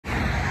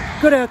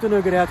Good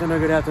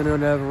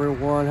afternoon,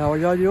 everyone. How are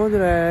y'all doing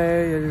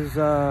today? It is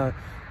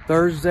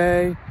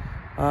Thursday.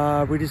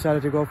 We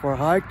decided to go for a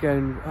hike,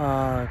 and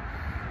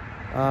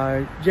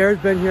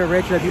Jared's been here.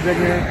 Rachel, have you been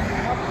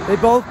here?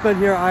 They've both been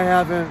here. I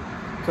haven't,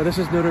 so this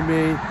is new to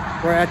me.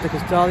 We're at the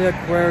Castalia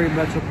Quarry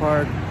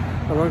Metropark,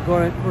 and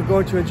we're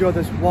going to enjoy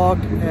this walk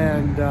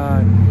and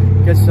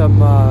get some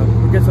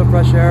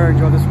fresh air,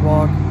 enjoy this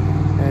walk,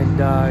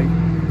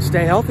 and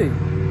stay healthy.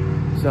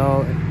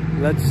 So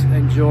let's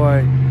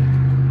enjoy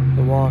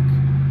the walk. In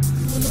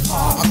the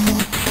park,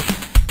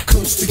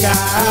 coast to guy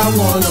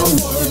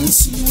 101.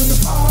 See you in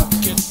the park,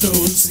 get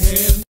those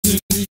hands in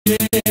the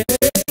air.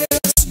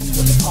 See you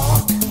in the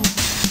park,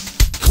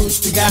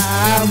 coast to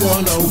guy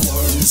 101.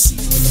 See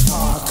you in the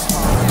park.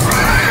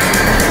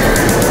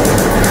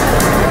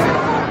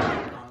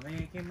 Oh man,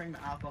 you can't bring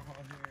the alcohol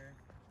here.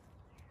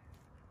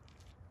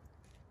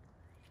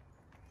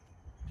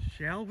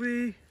 Shall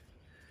we?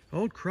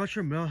 Old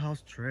Crusher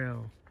Millhouse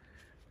Trail.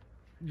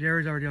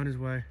 Jared's already on his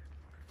way.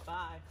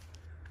 Bye.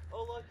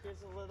 Oh look,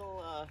 here's a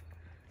little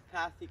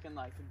path you can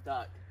like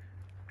duck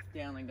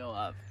down and go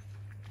up.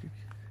 Stay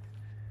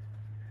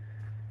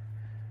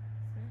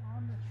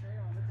on the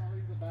trail, that's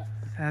always the best.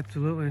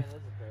 Absolutely. Yeah,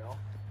 there's a trail.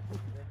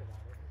 Think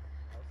about it.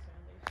 House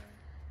foundation.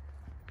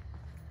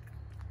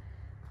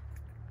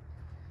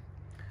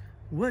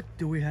 What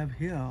do we have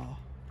here?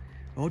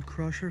 Old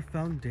Crusher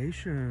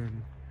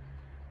Foundation.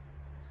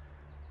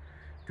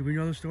 Do we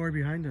know the story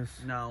behind this?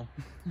 No.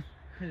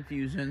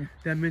 Confusion.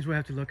 That means we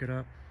have to look it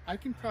up. I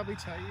can probably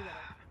tell you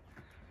that.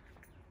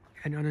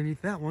 And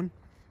underneath that one.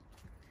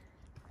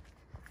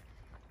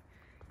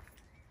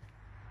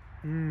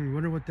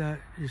 Wonder what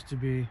that used to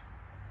be.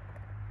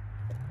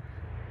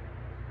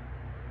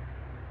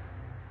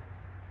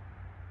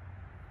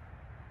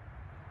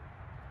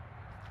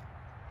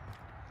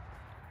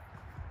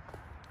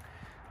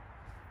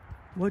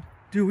 What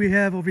do we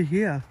have over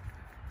here?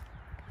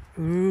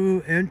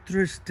 Ooh,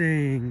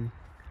 interesting.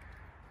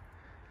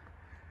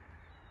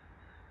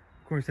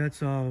 Of course,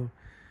 that's all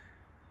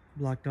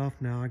blocked off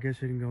now. I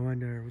guess you can go in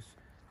there. It was...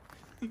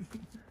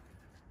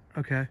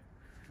 Okay.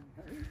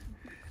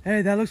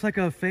 Hey, that looks like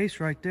a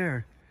face right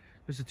there.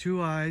 There's the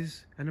two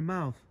eyes and a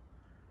mouth.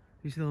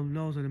 You see the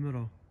nose in the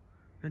middle.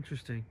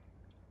 Interesting.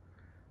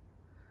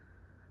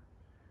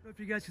 I don't know if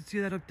you guys can see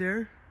that up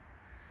there.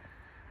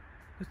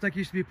 Looks like it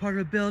used to be part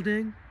of a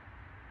building.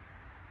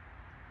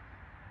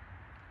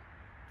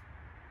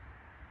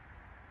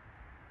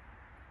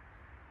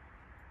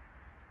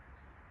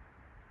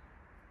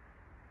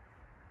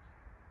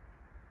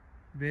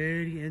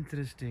 Very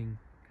interesting.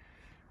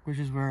 Which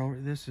is where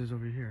this is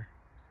over here.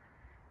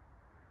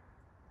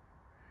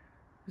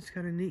 It's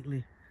kind of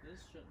neatly. This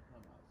shouldn't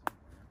come out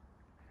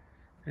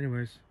somewhere.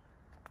 Anyways.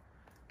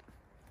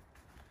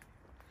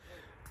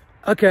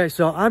 Okay,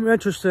 so I'm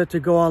interested to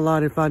go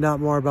online and find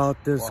out more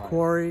about this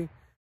quarry.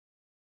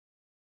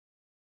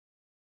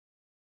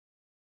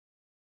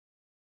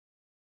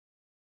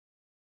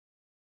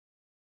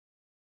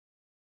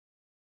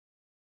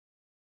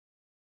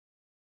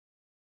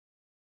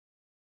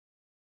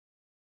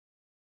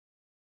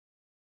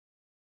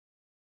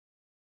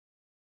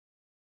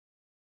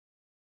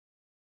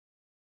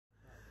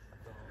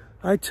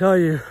 I tell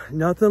you,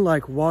 nothing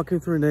like walking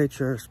through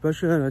nature,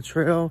 especially on a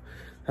trail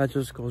that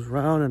just goes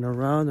round and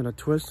around and a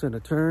twist and a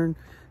turn,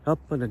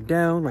 up and a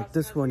down, like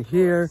this one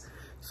here.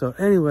 So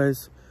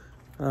anyways,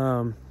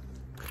 oh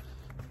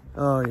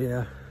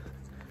yeah.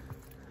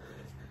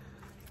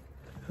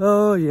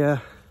 Oh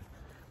yeah,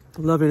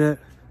 loving it.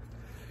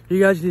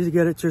 You guys need to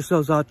get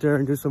yourselves out there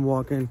and do some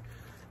walking.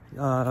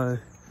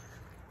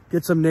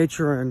 Get some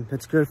nature, and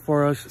it's good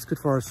for us. It's good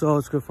for our soul.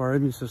 It's good for our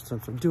immune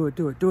system. So do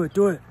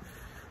it.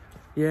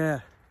 Yeah.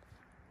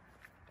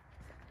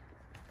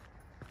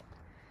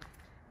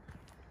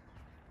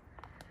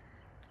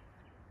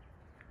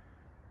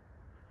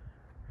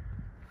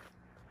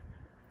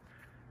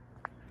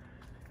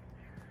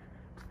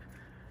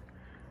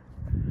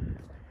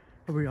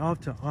 Are we off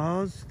to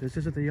Oz? This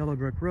isn't the yellow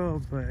brick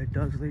road, but it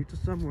does lead to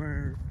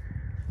somewhere.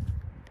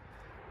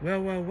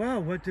 Well,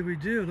 what did we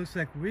do? Looks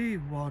like we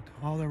walked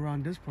all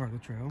around this part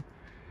of the trail,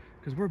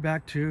 because we're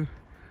back to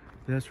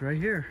this right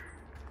here.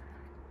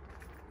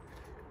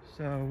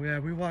 So yeah,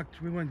 we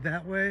went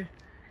that way,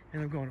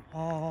 and I'm going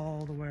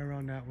all the way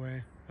around that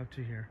way up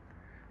to here.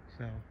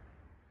 So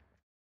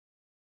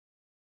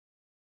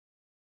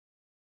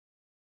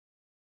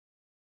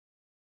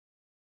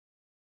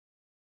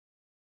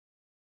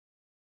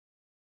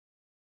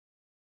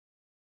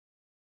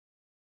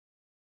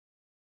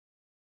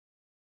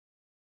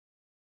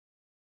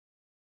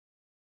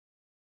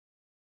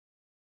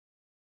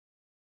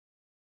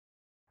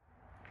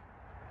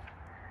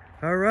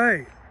all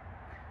right.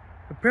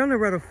 Apparently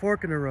we're at a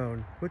fork in the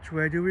road. Which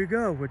way do we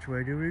go? Which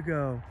way do we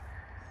go?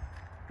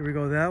 Do we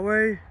go that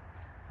way?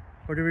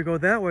 Or do we go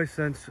that way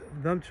since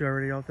them two are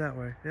already out that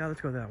way? Yeah,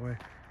 let's go that way.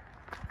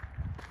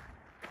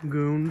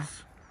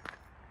 Goons.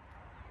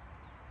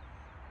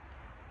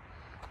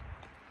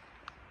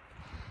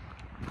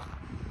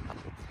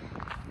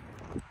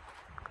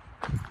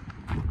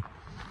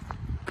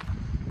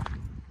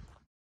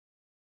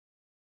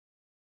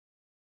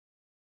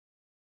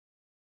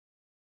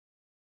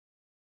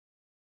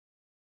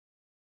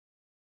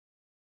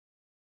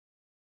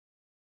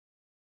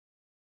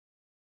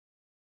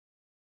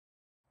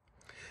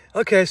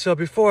 Okay, so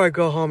before I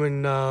go home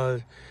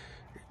and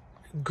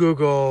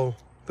Google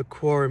the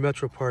Quarry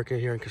Metropark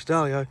here in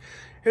Castalia,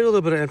 here's a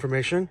little bit of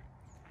information.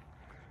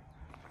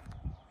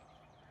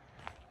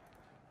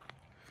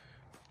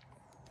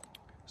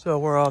 So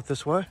we're off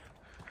this way.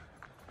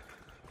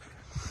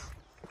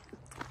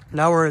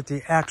 Now we're at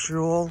the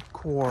actual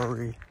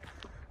quarry.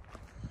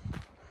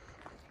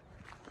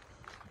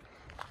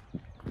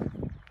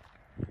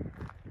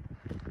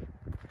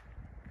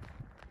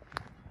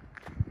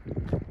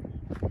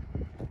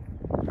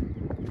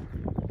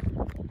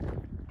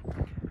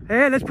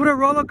 Hey, let's put a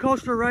roller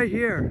coaster right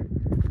here.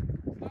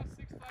 It's not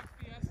Six Flags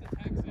Fiesta,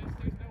 Texas.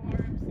 There's no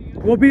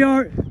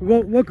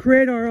RMC. We'll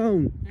create our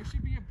own. There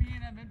should be a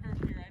B&M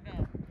invert here,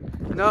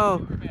 I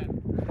know.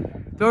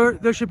 No.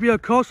 There should be a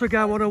Coaster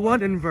Guy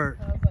 101 invert.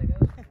 I was like, that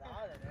was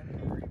not an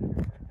invert.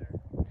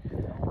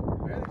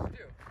 Where they should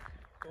do?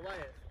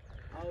 Goliath.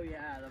 Oh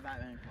yeah, the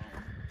Batman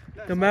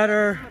clone. No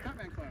matter It's not a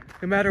Batman clone.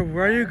 no matter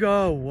where you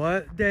go,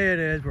 what day it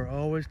is, we're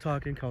always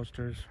talking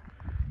coasters.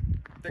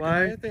 The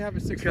Why? Goliath, they have a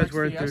Six Because Flags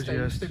we're Fiesta. It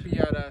used to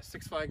enthusiasts. be at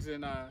Six Flags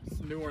in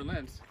New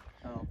Orleans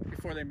Oh,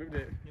 before they moved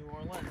it. New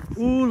Orleans.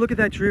 Ooh, look at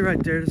that tree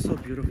right there. It's so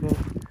beautiful.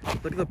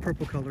 Look at the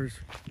purple colors.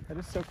 That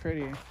is so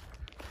pretty.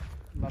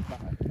 Love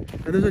that.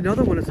 And there's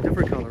another one that's a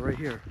different color right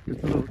here.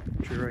 This little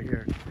tree right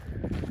here. You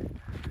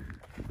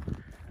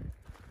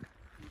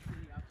see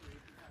the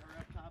operations that are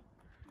up top?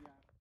 Yeah.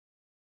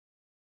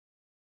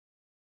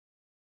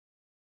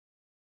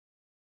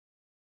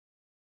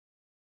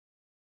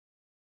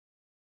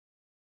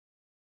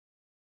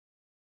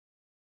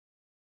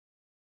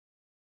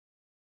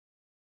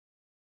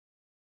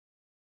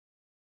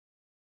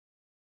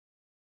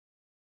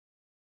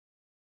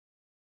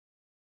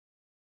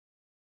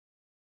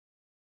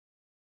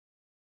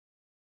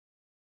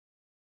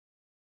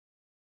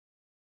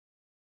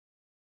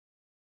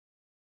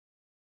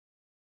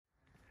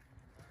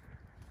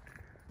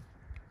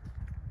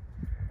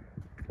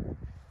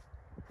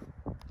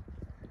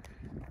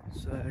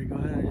 So go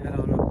ahead and head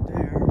on up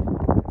there.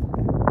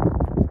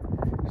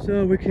 So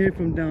we came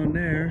from down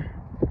there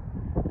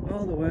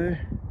all the way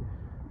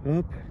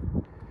up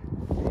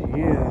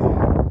here.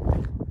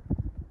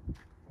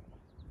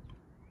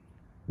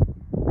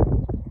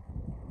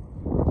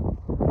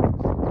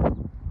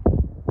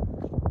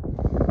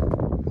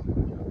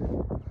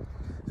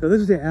 So this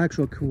is the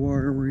actual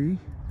quarry,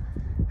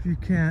 if you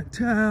can't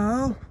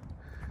tell.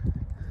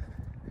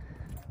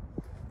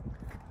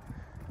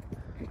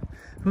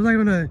 It was like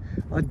on a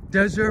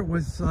desert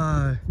with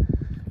the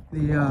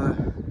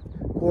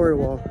quarry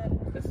wall.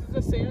 This is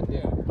a sand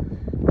dune.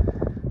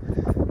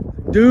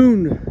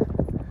 Dune.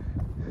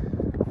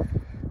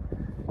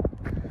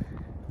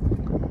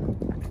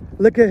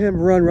 Look at him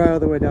run right all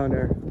the way down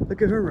there.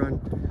 Look at her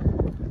run.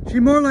 She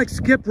more like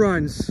Skip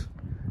runs.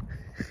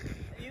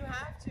 You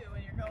have to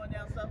when you're going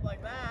down stuff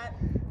like that.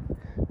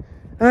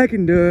 I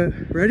can do it.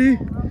 Ready?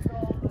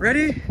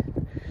 Ready?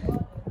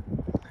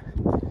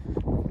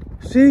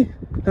 See?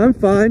 I'm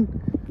fine.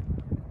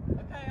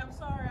 Okay, I'm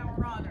sorry, I'm a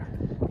runner.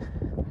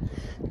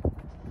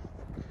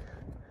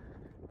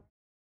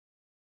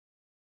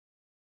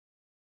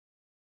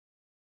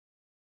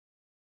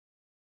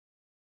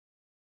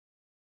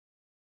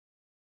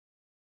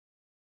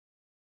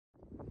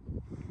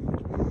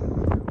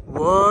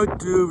 What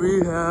do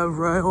we have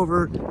right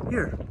over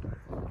here?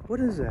 What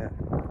is that?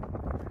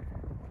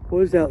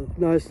 What is that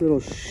nice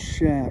little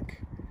shack?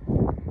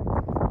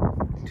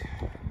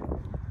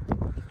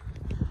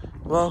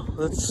 Well,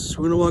 we're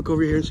gonna walk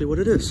over here and see what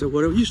it is. So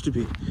what it used to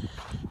be.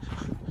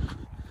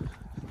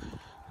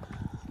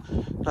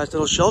 Nice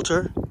little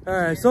shelter. All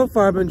right, so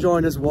far I've been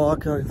enjoying this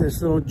walk,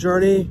 this little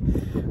journey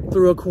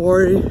through a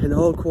quarry, an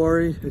old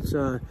quarry. It's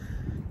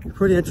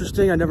pretty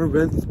interesting. I've never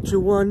been to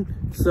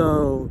one,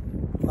 so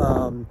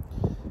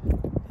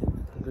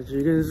as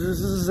you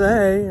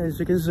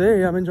can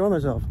see, I'm enjoying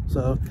myself.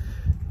 So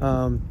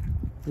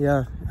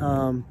yeah,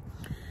 I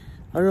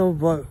don't know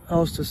what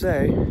else to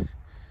say.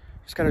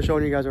 Just kind of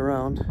showing you guys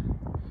around.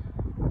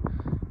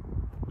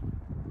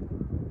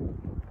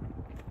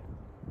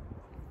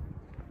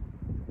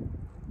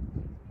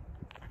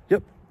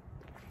 Yep.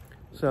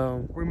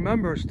 So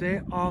remember,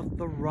 stay off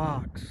the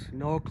rocks.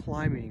 No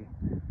climbing.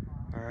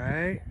 All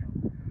right.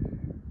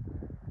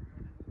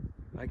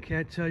 I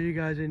can't tell you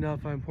guys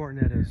enough how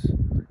important that is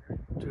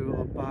to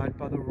abide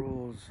by the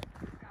rules.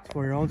 It's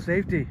for your own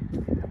safety.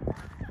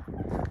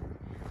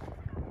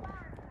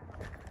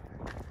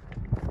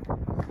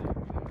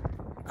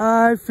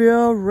 I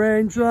feel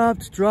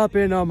raindrops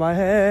dropping on my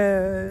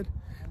head.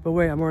 But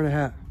wait, I'm wearing a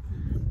hat.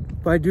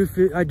 But I do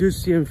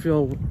see and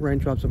feel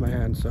raindrops on my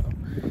hand, so.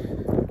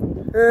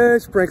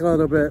 Sprinkle a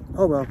little bit.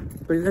 Oh well.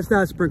 But it's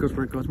not sprinkle.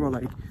 It's more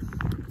like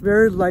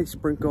very light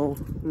sprinkle,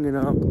 you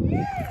know.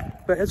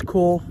 But it's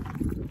cool.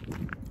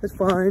 It's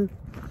fine.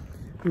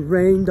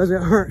 Rain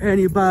doesn't hurt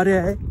anybody.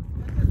 Guys,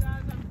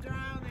 I'm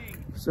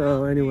drowning.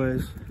 So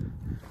anyways.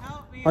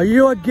 Help me. Are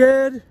you a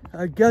kid?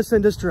 I guess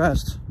in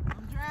distress.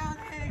 I'm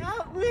drowning.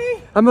 Help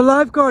me. I'm a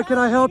lifeguard. Can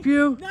I help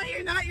you? No,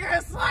 you're not. You're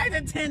a slide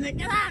attendant.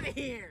 Get out of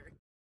here.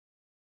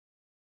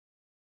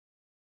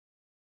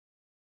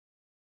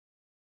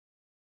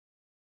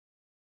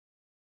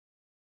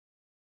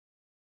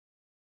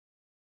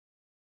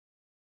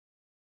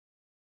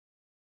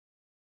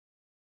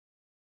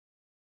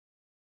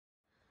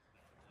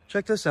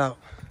 Check this out.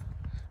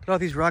 Look at all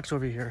these rocks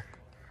over here,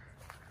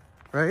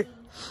 right?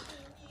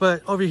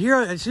 But over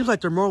here, it seems like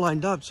they're more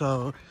lined up.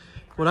 So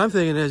what I'm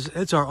thinking is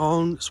it's our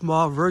own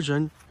small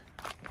version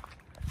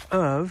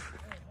of,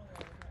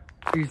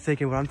 are you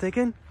thinking what I'm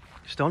thinking?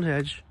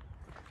 Stonehenge.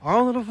 Our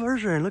own little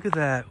version. Look at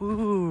that.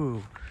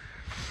 Ooh.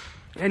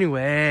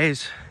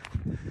 Anyways.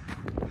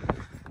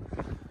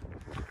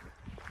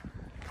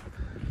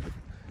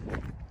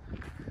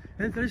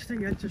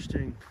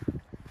 Interesting.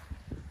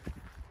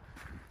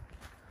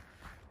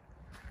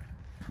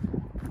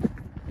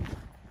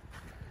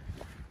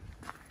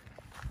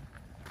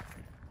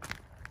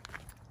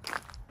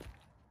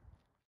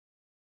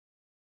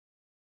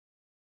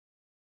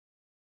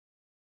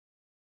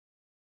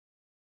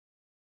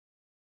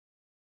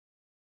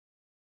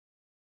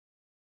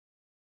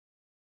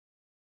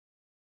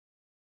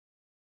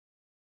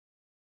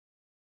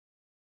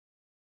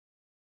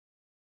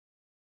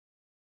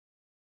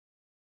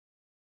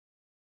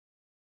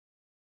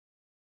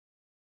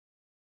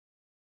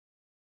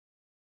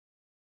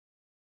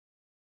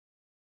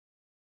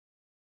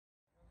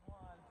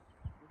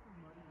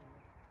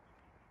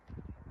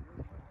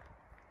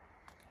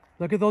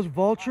 Look at those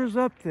vultures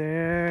up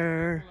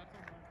there.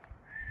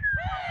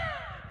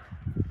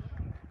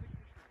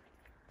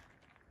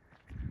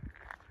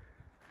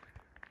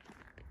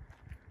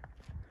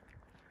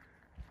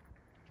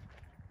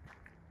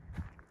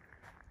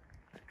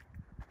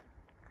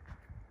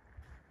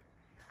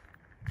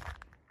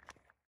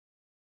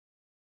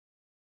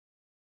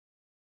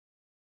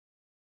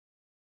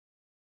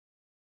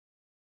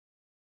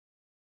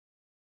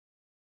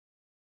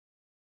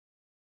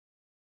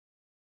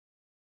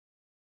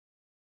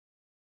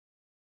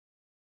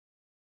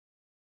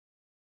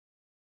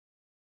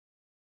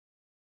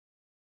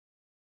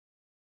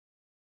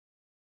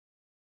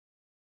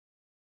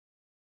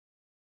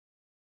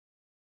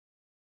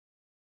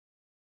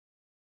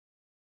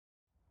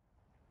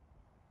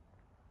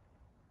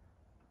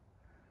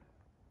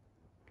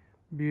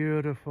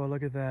 Beautiful,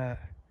 look at that.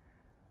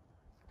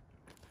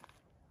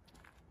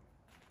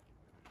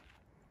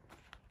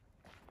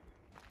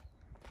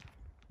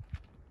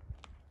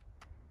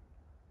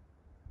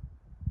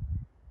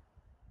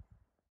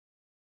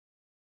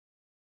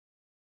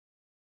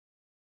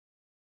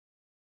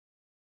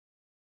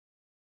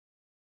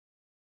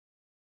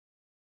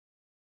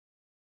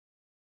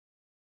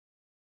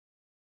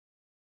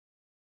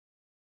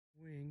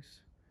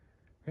 Wings.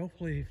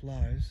 Hopefully he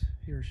flies,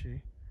 he or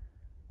she.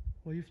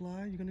 Will you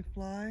fly? You gonna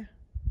fly?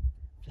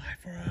 Fly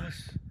for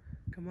us.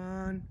 Come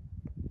on.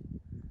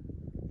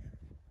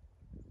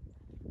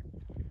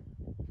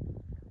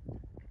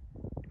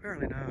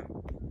 Apparently not.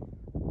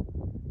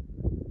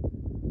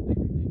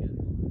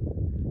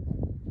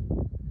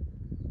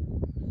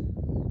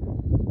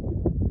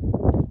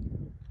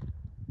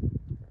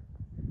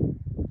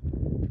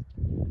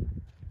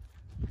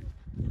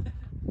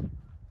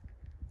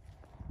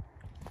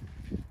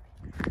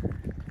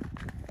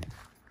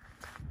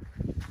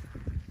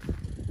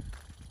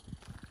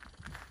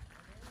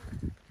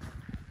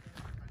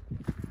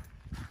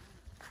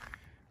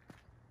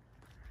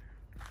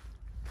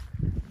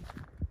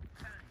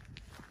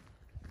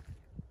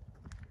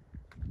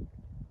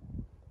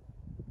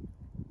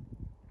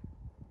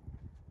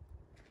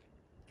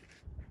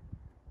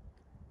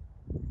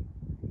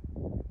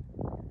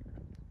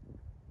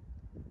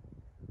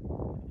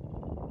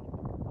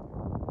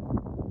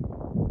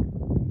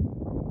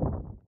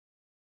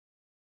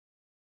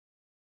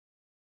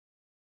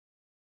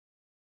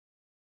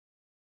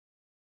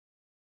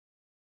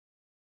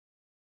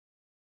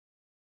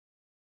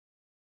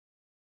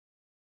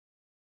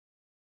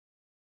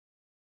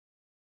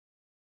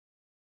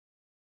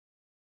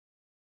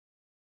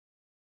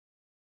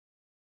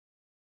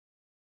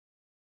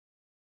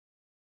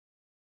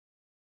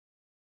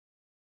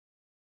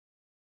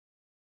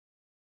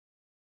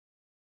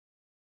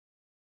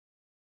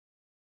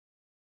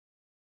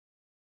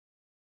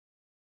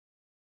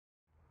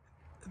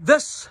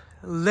 This,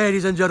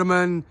 ladies and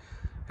gentlemen,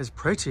 is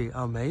pretty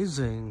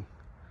amazing.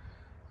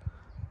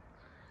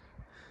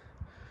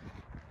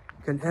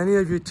 Can any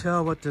of you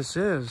tell what this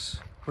is?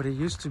 What it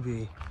used to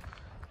be?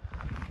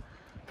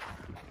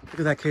 Look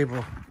at that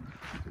cable.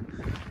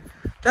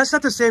 That's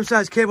not the same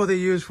size cable they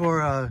use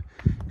for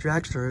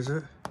dragster, is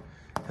it?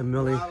 A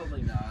milli.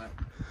 Probably not.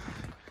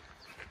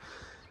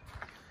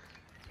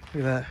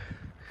 Look at that.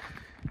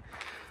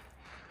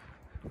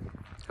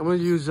 I'm gonna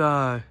use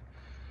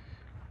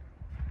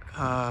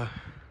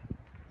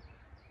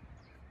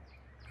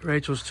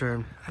Rachel's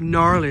term,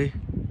 gnarly.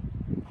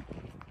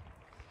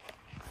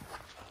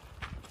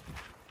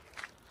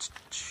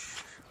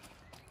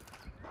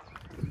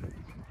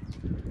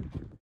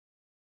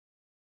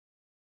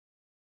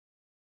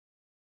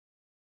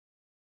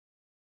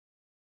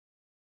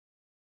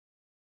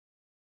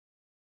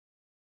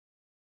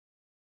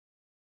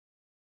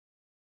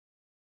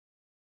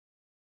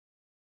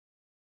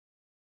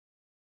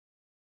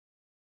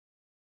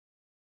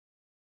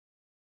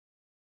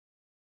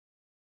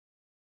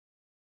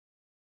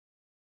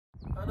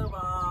 Photo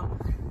bomb.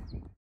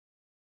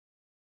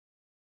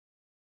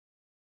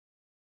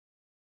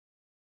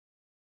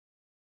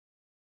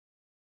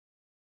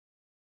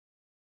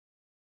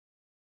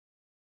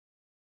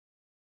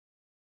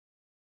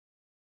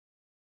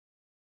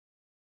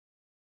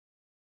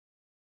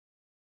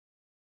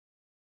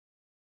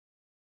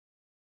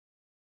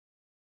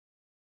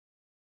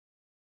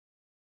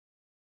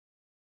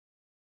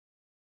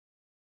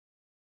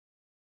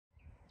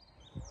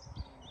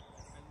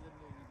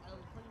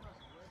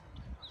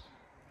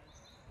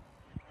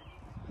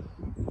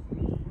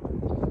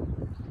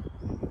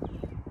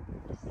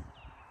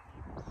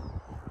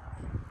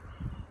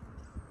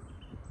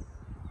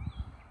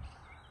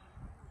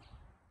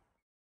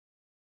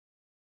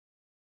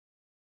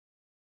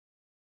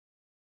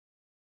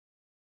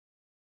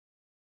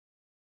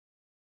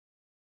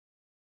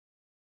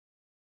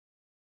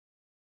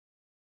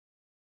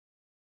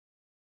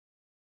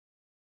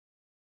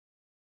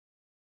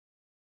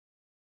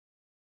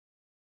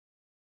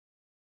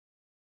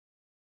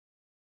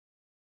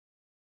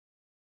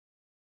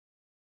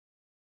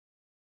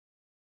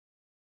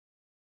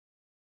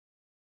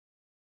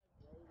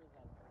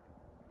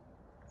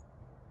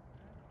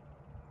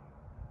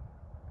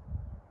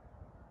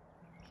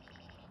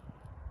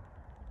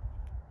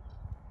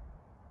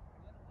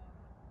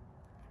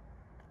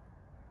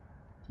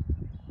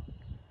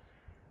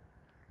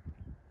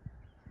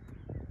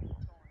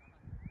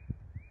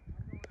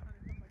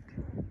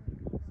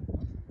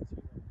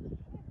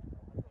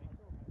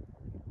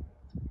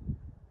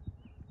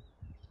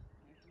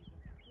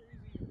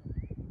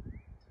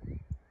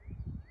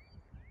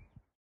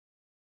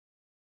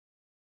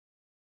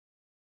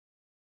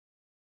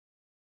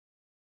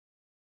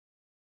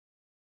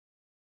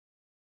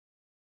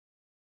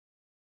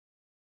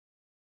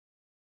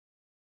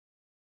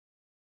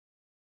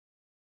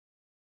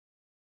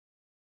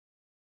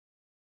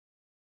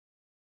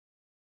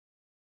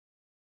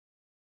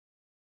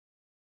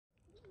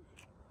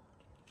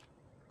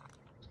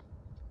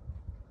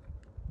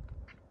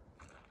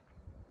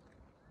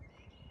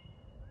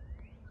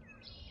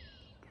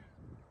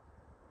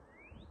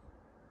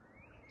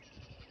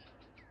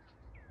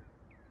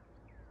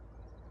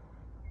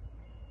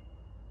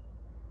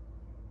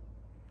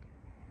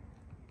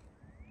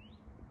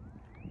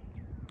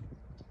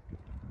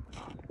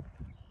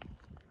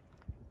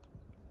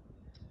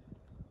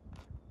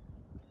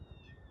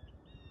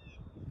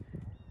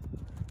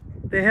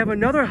 They have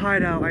another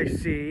hideout I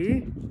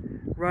see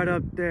right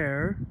up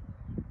there.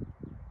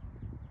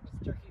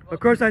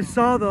 Of course, I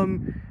saw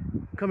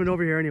them coming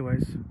over here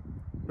anyways,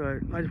 but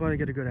I just want to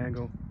get a good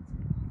angle.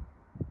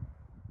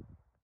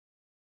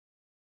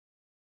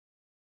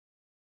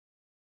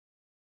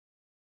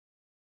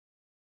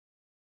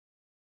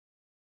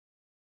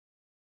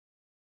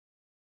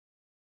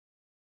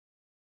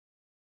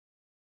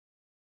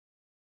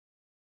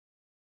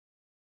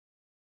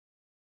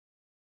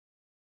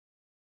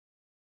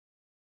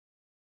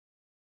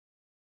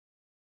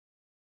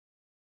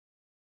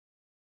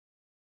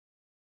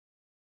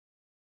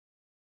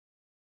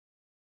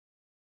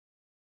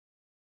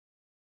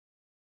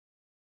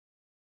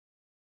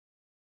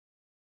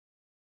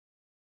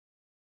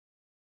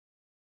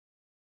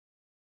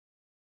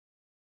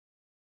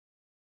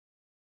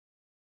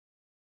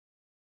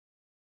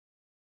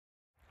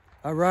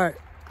 All right.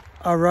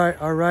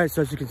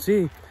 So as you can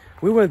see,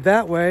 we went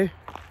that way,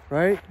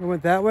 right? We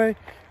went that way,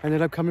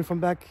 ended up coming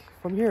from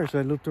here. So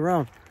I looped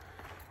around.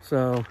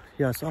 So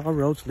yes, all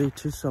roads lead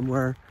to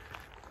somewhere.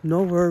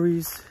 No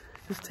worries.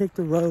 Just take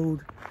the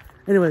road.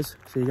 Anyways,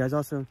 see you guys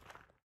all soon.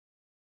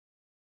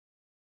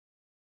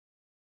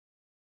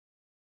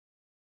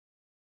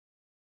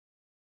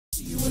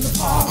 See you in the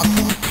park.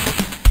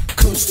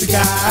 Coast the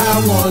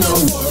guy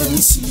 101.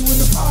 See you in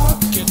the park.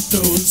 Get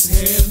those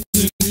hands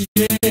in the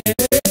air.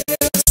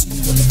 See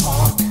you in the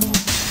park.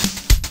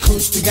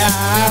 Coast the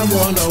guy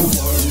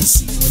 101.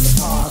 See you in the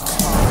park.